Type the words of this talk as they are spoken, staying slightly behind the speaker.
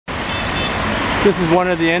This is one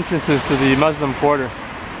of the entrances to the Muslim quarter.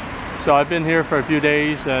 So I've been here for a few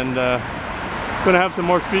days and gonna have some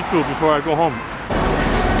more street food before I go home.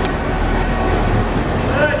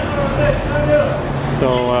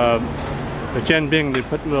 So the jian bing, they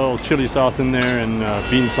put a little chili sauce in there and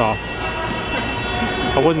bean sauce.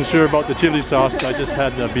 I wasn't sure about the chili sauce, so I just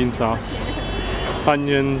had the bean sauce.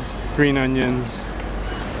 Onions, green onions.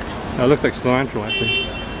 It looks like cilantro actually.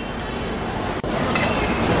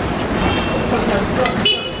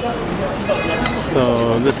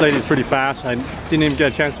 So this lady's pretty fast. I didn't even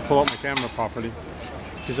get a chance to pull out my camera properly.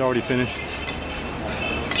 She's already finished.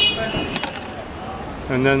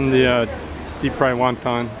 And then the deep fried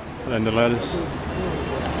wonton and the lettuce.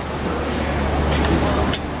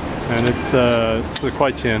 And it's the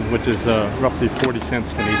kwai jian, which is roughly 40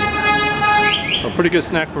 cents Canadian. So a pretty good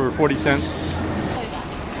snack for 40 cents.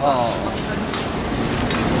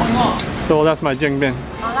 So that's my jian bing.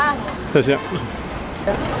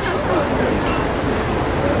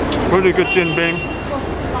 Really good jian bing,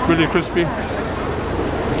 really crispy,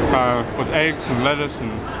 with eggs and lettuce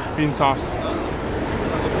and bean sauce.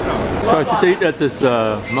 So I just ate at this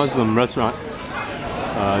Muslim restaurant.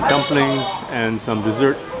 Dumplings and some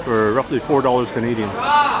dessert for roughly $4 Canadian.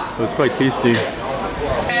 So it's quite tasty.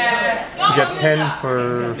 You get 10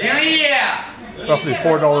 for roughly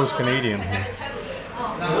 $4 Canadian here.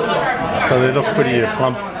 So they look pretty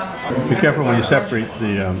plump. Be careful when you separate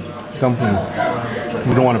the dumpling.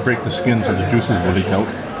 You don't want to break the skin so the juices will leak out.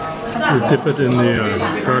 You dip it in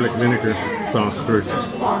the garlic vinegar sauce first.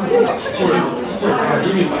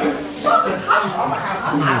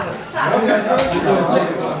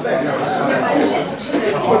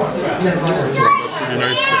 Pretty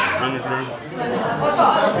nice vinegar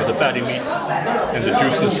with the fatty meat and the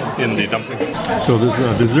juices in the dumpling. So this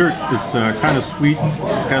dessert, it's kind of sweet.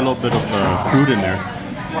 It's got a little bit of fruit in there,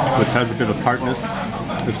 which has a bit of tartness.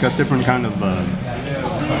 It's got different kind of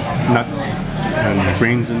nuts and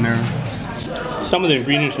grains in there. Some of the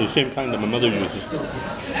ingredients are the same kind that my mother uses,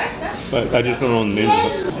 but I just don't know the names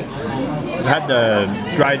of it. I've had the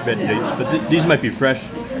dried red dates, but these might be fresh,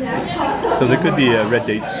 so they could be red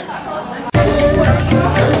dates.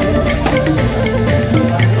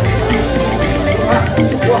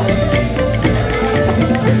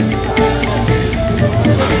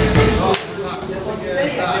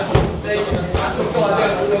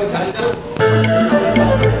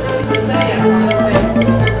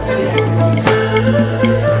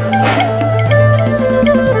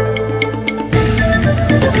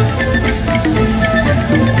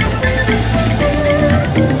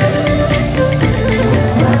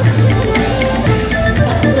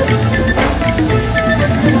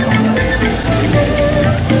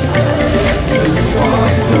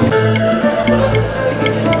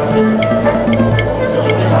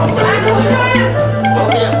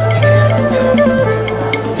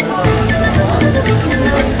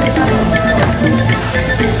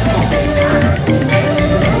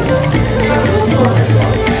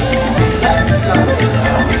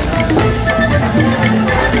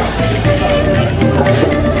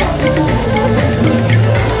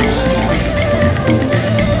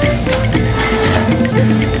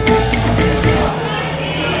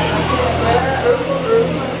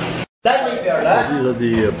 These are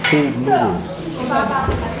the pulled noodles.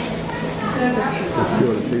 Let's see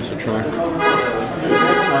what it tastes to try.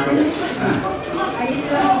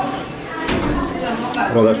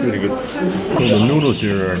 Oh, that's really good. So the noodles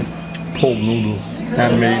here are pulled noodles,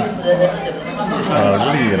 handmade.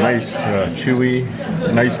 Really a nice, chewy,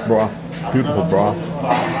 nice broth, beautiful broth.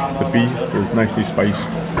 The beef is nicely spiced.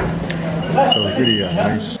 So it's really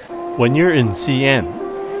nice. When you're in Xi'an,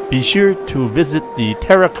 be sure to visit the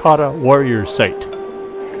Terracotta Warrior site.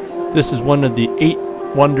 This is one of the 8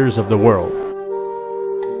 wonders of the world.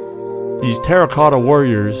 These terracotta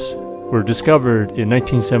warriors were discovered in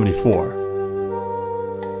 1974,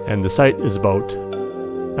 and the site is about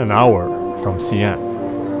an hour from Xi'an.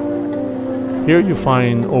 Here you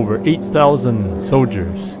find over 8,000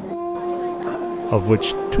 soldiers, of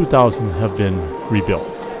which 2,000 have been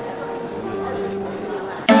rebuilt.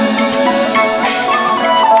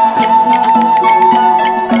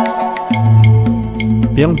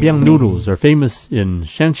 Biang noodles are famous in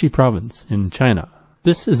Shanxi province in China.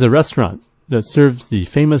 This is a restaurant that serves the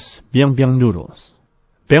famous biang noodles.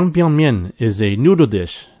 Biang mian is a noodle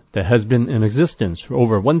dish that has been in existence for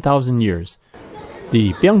over 1,000 years.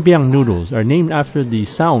 The biang noodles are named after the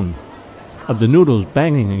sound of the noodles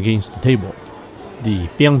banging against the table. The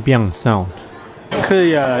biang sound.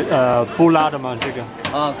 The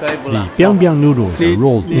biang noodles are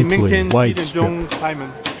rolled into a wide strip.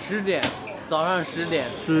 早上10点。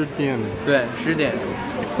10点。对，10点。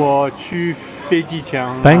我去飞机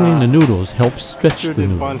场。Banging the noodles helps stretch the 10点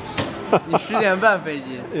noodles. 半。你10点半飞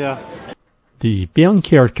机。Yeah. The biang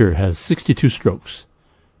character has 62 strokes.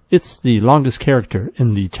 It's the longest character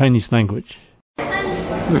in the Chinese language.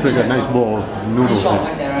 Looks like a nice bowl of noodles here.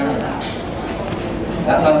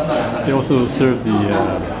 They also serve the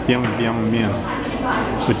biang biang mian,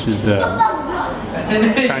 which is the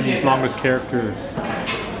Chinese longest character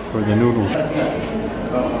for the noodles.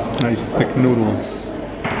 Nice thick noodles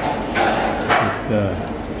with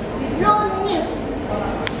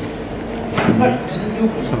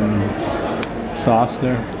some sauce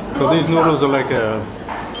there. So these noodles are like about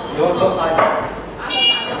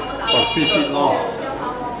 3 feet long.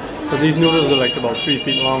 So these noodles are like about 3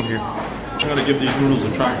 feet long here. I'm gonna give these noodles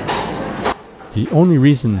a try. The only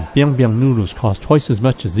reason biang biang noodles cost twice as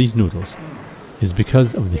much as these noodles is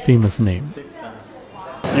because of the famous name.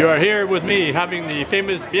 You are here with me having the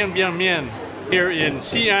famous biang biang mian here in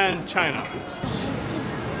Xi'an, China.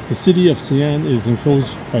 The city of Xi'an is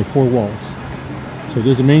enclosed by 4 walls. So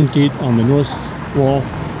there's a main gate on the north wall,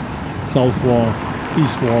 south wall,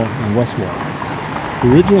 east wall, and west wall.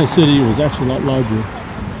 The original city was actually a lot larger,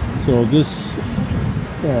 so this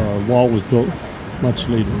wall was built much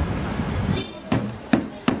later.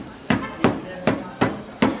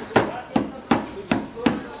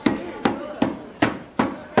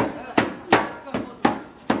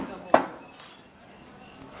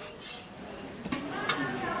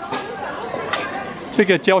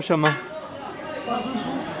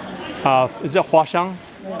 Is it huashang?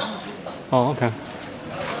 Oh, okay.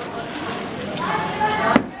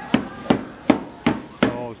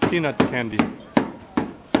 Oh, it's peanut candy.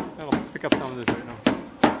 I'll pick up some of this right now.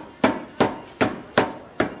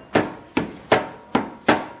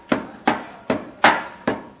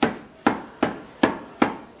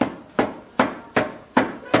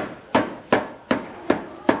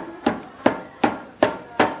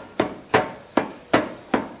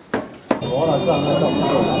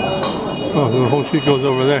 Oh, the whole sheet goes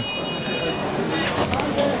over there.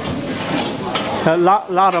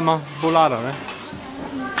 辣的吗？不辣的，right?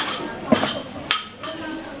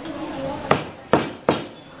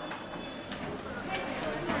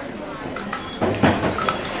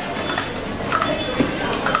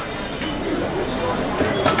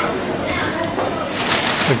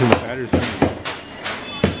 This is the batter side.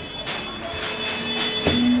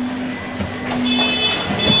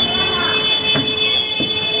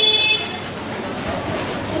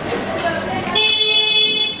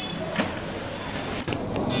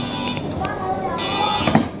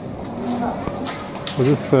 So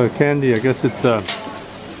this candy, I guess it's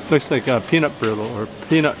looks like a peanut brittle or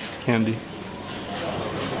peanut candy.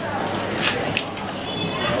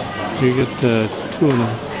 You get 2 of them.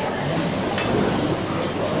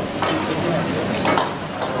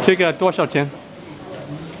 这个多少钱？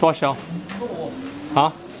多少？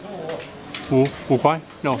啊？5块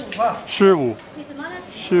 ？No， 15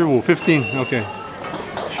 15. Okay.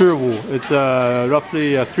 15. It's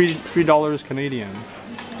roughly $3 Canadian.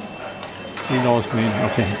 $3 Canadian.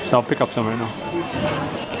 Okay, so I'll pick up some right now.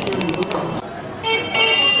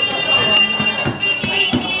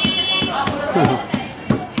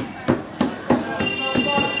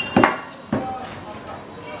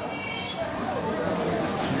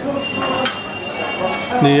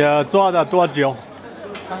 You 做了多久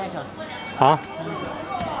？3个小时。啊？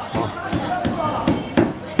哦。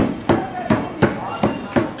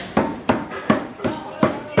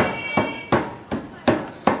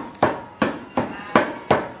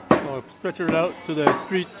Stretch it out to the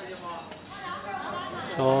street.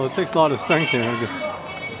 So it takes a lot of strength here, I guess.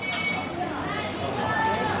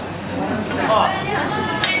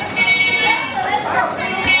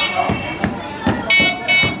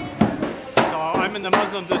 So I'm in the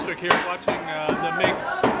Muslim district here watching them make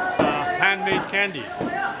handmade candy.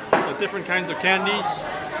 So different kinds of candies.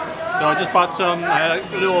 So I just bought some. I had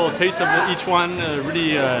a little taste of each one,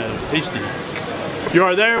 really tasty. You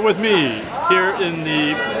are there with me here in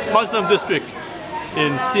the Muslim district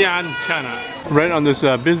in Xi'an, China. Right on this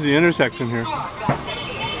busy intersection here. A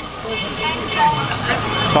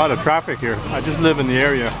lot of traffic here. I just live in the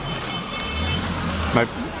area.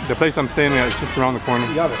 The place I'm staying at is just around the corner. I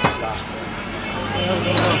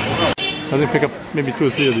think pick up maybe 2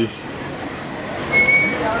 or 3 of these.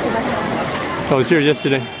 So I was here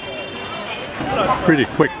yesterday. Pretty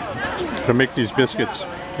quick to make these biscuits.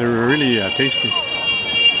 They were really tasty.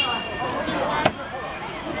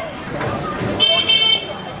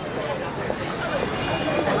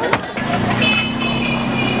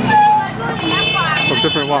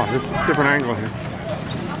 Different, wow, different angle here.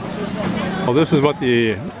 Oh, this is what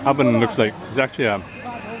the oven looks like. It's actually a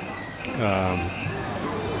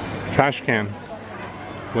trash can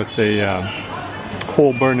with a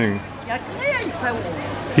coal burning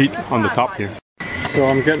heat on the top here. So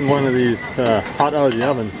I'm getting one of these hot out of the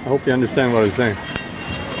oven. I hope you understand what I'm saying.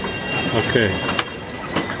 Okay.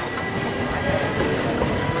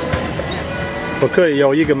 我可以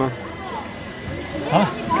有一个吗？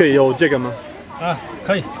啊？可以有这个吗？啊，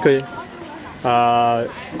可以。可以。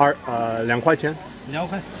2块钱。2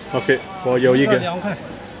块。OK， 我有一个。2块。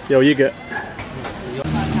有一个。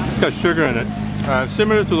It's got sugar in it,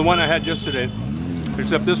 similar to the one I had yesterday,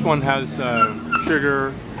 except this one has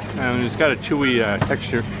sugar and it's got a chewy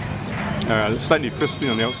texture, slightly crispy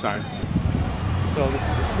on the outside. So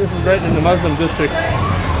this is right in the Muslim district.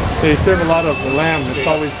 They serve a lot of the lamb. It's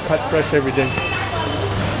always cut fresh every day.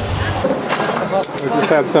 We just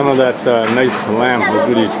had some of that nice lamb. It was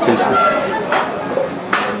really tasty.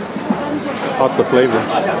 Lots of flavor.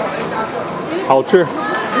 好吃。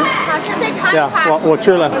好吃，再尝一呀，尝。我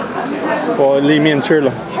吃了，我里面吃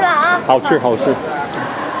了。吃了啊。好吃，好吃。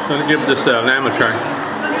Let's give this lamb a try.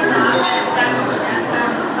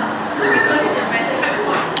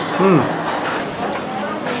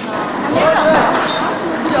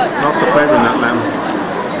 Lots of flavor in that lamb.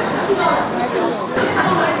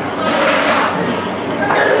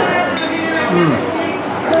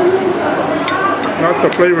 Lots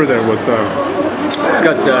of flavor there with it's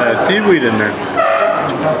got seaweed in there.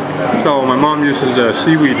 So my mom uses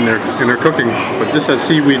seaweed in her cooking, but this has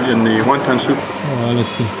seaweed in the wonton soup. Oh, let's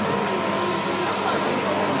see.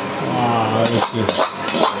 Wow, that's good.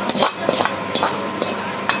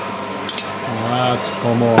 That's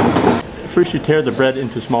almost. First you tear the bread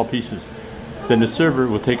into small pieces. Then the server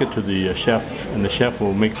will take it to the chef, and the chef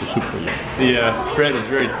will make the soup for you. The bread is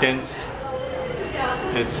very dense.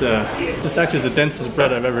 It's actually the densest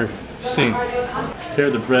bread I've ever seen. Tear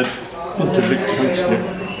the bread into big chunks here.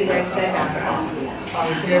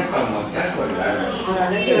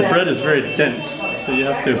 The bread is very dense, so you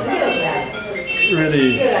have to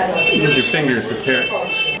really use your fingers to tear it.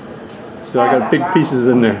 So I got big pieces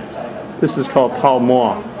in there. This is called pao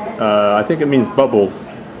mo. I think it means bubbles.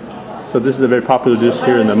 So this is a very popular dish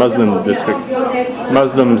here in the Muslim district.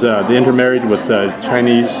 Muslims, they intermarried with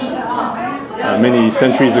Chinese many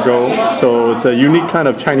centuries ago. So it's a unique kind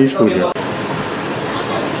of Chinese food here.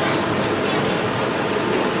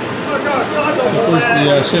 Of course,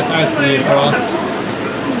 the chef adds the broth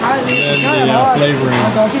and then the flavoring,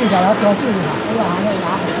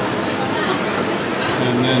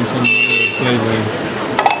 and then some other flavoring.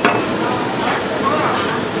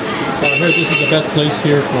 So I heard this is the best place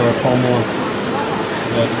here for Palmo.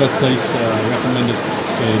 The best place recommended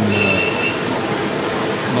in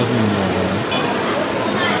Muslim.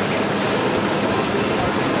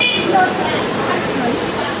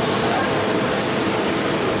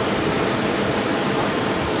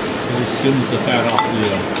 It skims the fat off the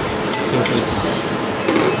surface,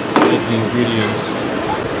 adds the ingredients.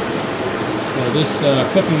 So this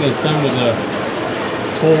cooking is done with a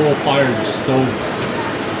coal-fired stove.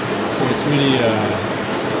 So it's really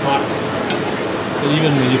hot. So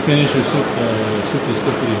even when you finish your soup, the soup is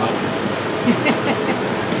still pretty hot.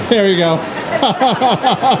 There you go.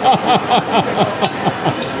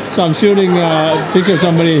 So I'm shooting a picture of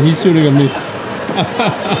somebody and he's shooting at me.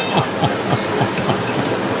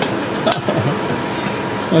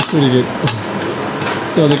 That's pretty good.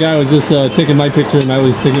 So the guy was just taking my picture and I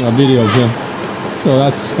was taking a video of him. So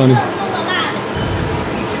that's funny.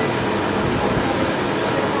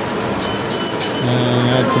 And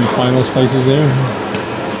add some final spices there.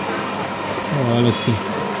 Oh, let's see.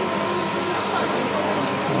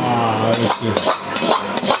 Wow, that's good.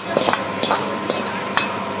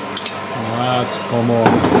 That's como.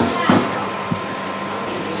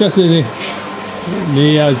 谢谢你，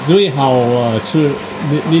你最好吃，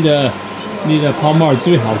你的泡沫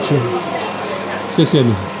最好吃，谢谢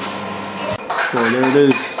你。 So there it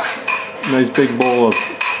is, nice big bowl of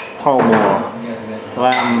palmo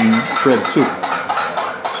lamb bread soup.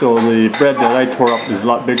 So the bread that I tore up is a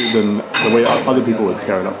lot bigger than the way other people would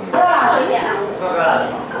tear it up.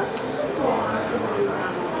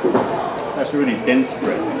 That's really dense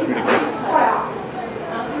bread. It's really good.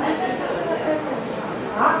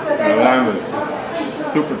 The lamb is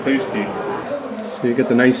super tasty. So you get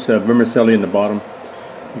the nice vermicelli in the bottom.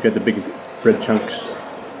 You get the big bread chunks.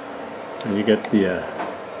 And you get the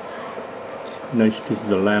nice pieces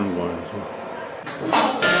of lamb going as well.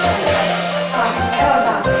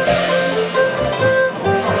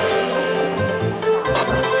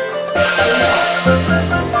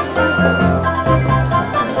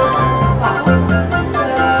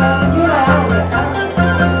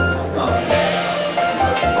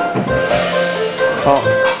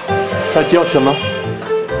 它叫什么？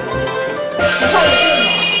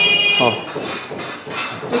哦，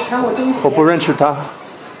我不认识它。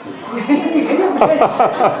你肯定不认识。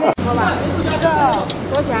说吧，这个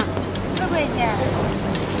多少钱？4块钱。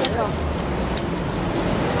这种。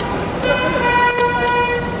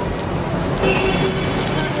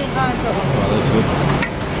Wow, that's good.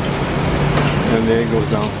 And the egg goes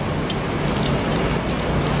down.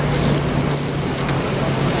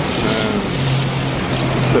 And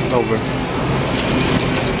flip over.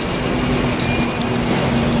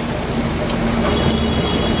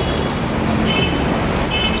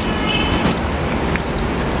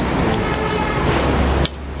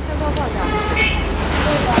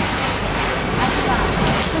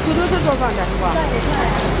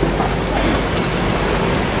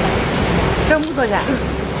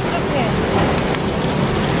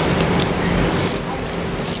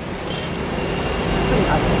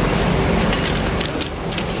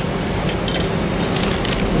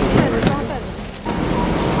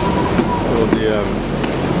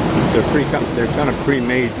 They're kind of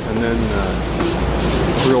pre-made and then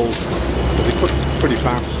grilled. They cook pretty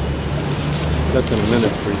fast. Less than a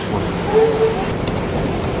minute for each one.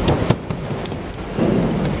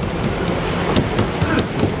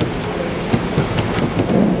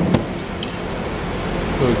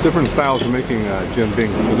 So there's different styles of making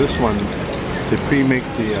jian. So this one, they pre-make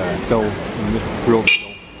the dough and grilled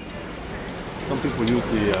dough. Some people use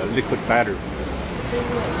the liquid batter.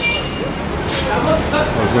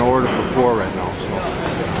 There's no order for 4 right now,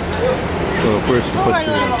 so first you put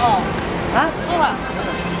the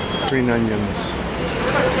green onions,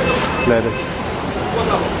 lettuce,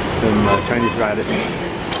 then Chinese radish,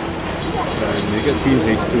 and you get beans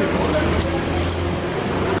too if you want.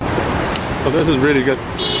 So this is really good.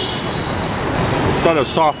 It's got a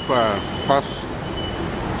soft crust.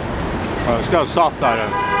 It's got a soft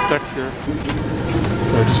texture.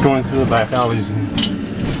 So just going through the back alleys.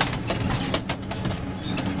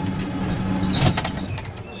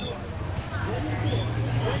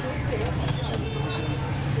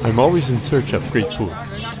 I'm always in search of great food,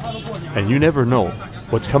 and you never know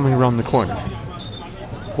what's coming around the corner,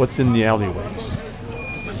 what's in the alleyways,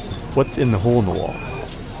 what's in the hole in the wall.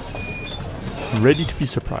 I'm ready to be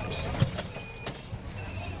surprised.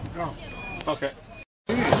 Okay.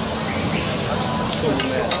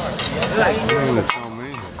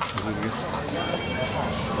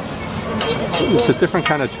 It's a different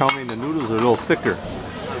kind of chow mein. The noodles are a little thicker.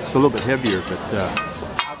 It's a little bit heavier, but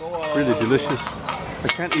really delicious. I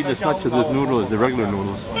can't eat as much of this noodle as the regular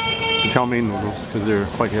noodles, the chow mein noodles, because they're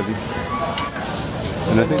quite heavy.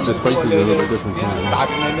 And I think the spices are a little bit different.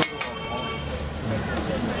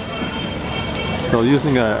 So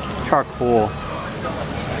using a charcoal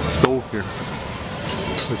stove here,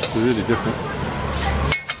 which is really different.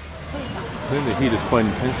 I think the heat is quite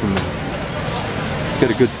intense in there. Get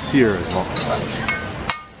a good sear as well.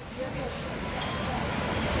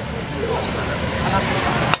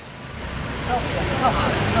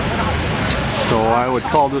 So I would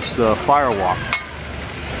call this the fire walk.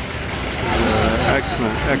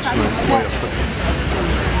 Excellent way of cooking.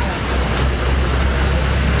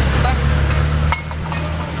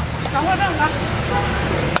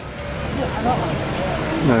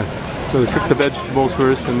 So they cook the vegetables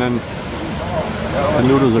first and then the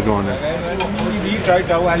noodles are going there.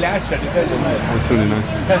 That's really nice.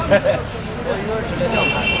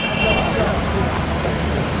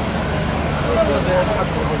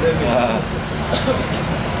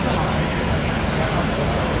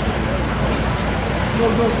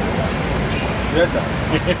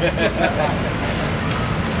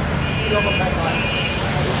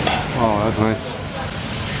 Oh, that's nice.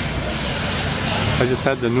 I just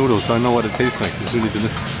had the noodles, so I know what it tastes like. It's really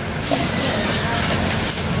delicious.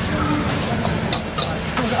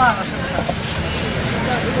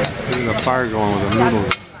 There's a fire going with the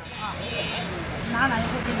noodles.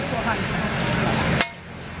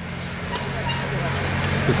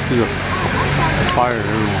 Just see the fire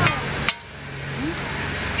everywhere.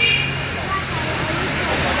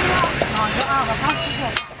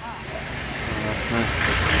 That's nice.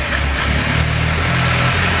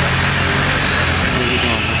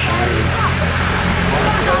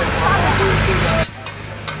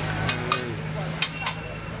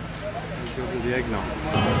 The egg now.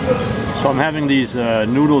 So I'm having these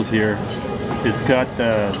noodles here. It's got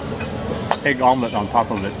egg omelette on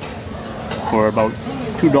top of it for about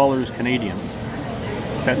 $2 Canadian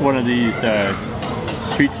at one of these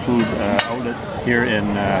street food outlets here in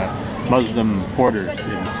Muslim quarters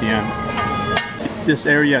in Xi'an. This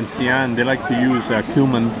area in Xi'an, they like to use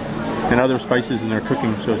cumin and other spices in their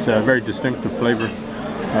cooking, so it's a very distinctive flavor.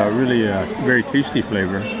 Really very tasty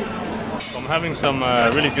flavor. So I'm having some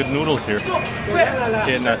really good noodles here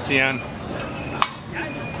in Xi'an.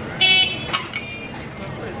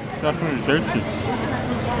 That's really tasty.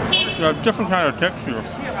 They have different kind of texture.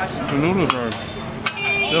 The noodles are a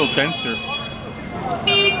little denser,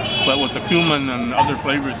 but with the cumin and other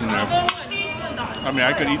flavors in there. I mean,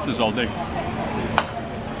 I could eat this all day.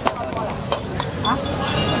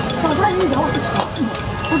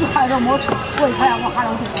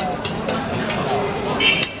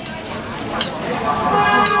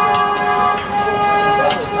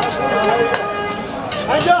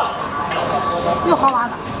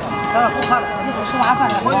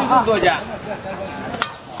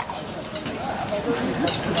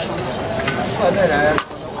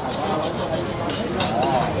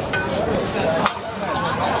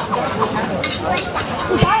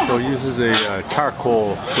 So it uses a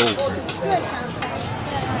charcoal stove.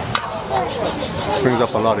 Brings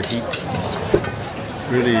up a lot of heat.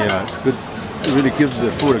 Really good. It really gives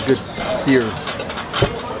the food a good sear.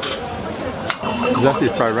 It's actually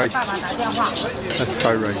fried rice. That's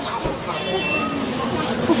fried rice.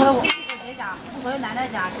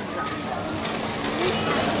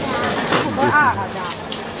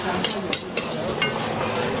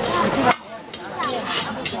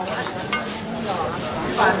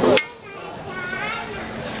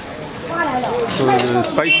 So the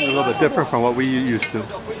spice is a little bit different from what we used to.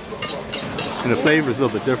 And the flavor is a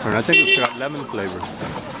little bit different. I think it's got lemon flavor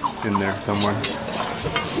in there somewhere. So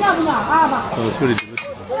it's really delicious.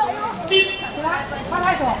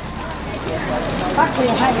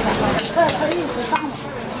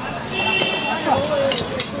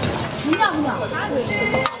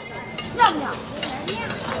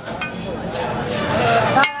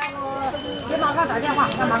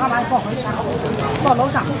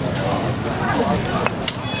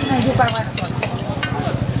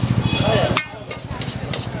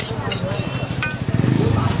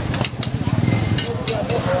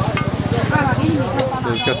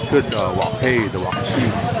 It's got good wok hei, the wok chi,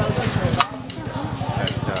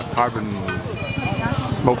 that carbon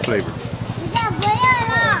smoke flavor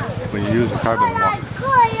when you use the carbon wok.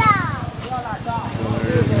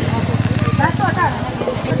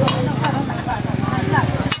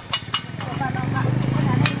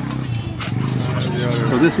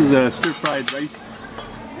 So this is a stir-fried rice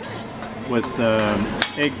with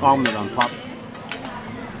egg omelet on top.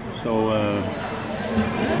 So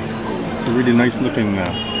it's a really nice looking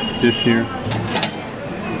dish here.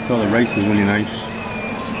 So the rice is really nice.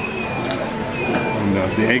 And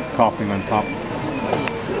the egg topping on top.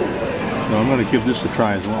 So I'm going to give this a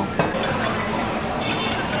try as well.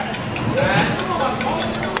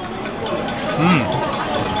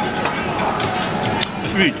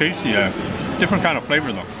 It's really tasty. Different kind of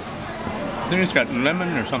flavor though. I think it's got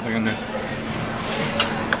lemon or something in there.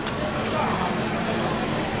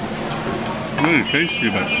 Really tasty,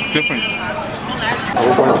 but different.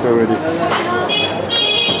 Open already.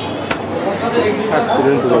 Packs it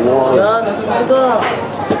into the wall.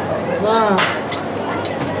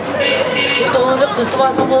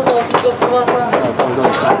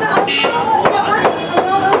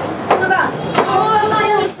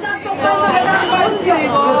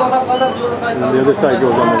 And the other side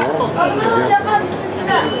goes on the wall.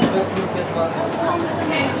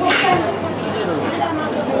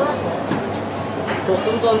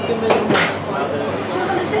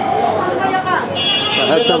 I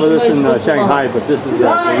had some of this in Shanghai, but this is the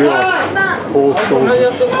real coal stove.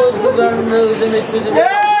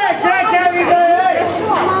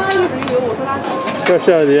 Fresh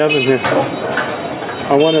out of the oven here.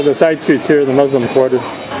 On one of the side streets here, the Muslim quarter.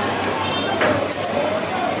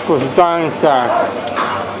 Of course, giant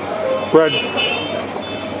bread.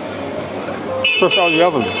 Fresh out of the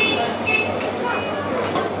oven.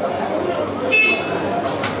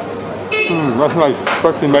 That's nice,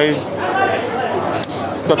 freshly made.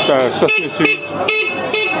 Got sesame seeds,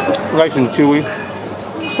 nice and chewy,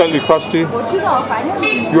 slightly crusty.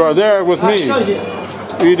 You are there with me,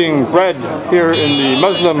 eating bread here in the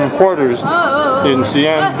Muslim quarters in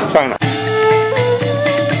Xi'an, China.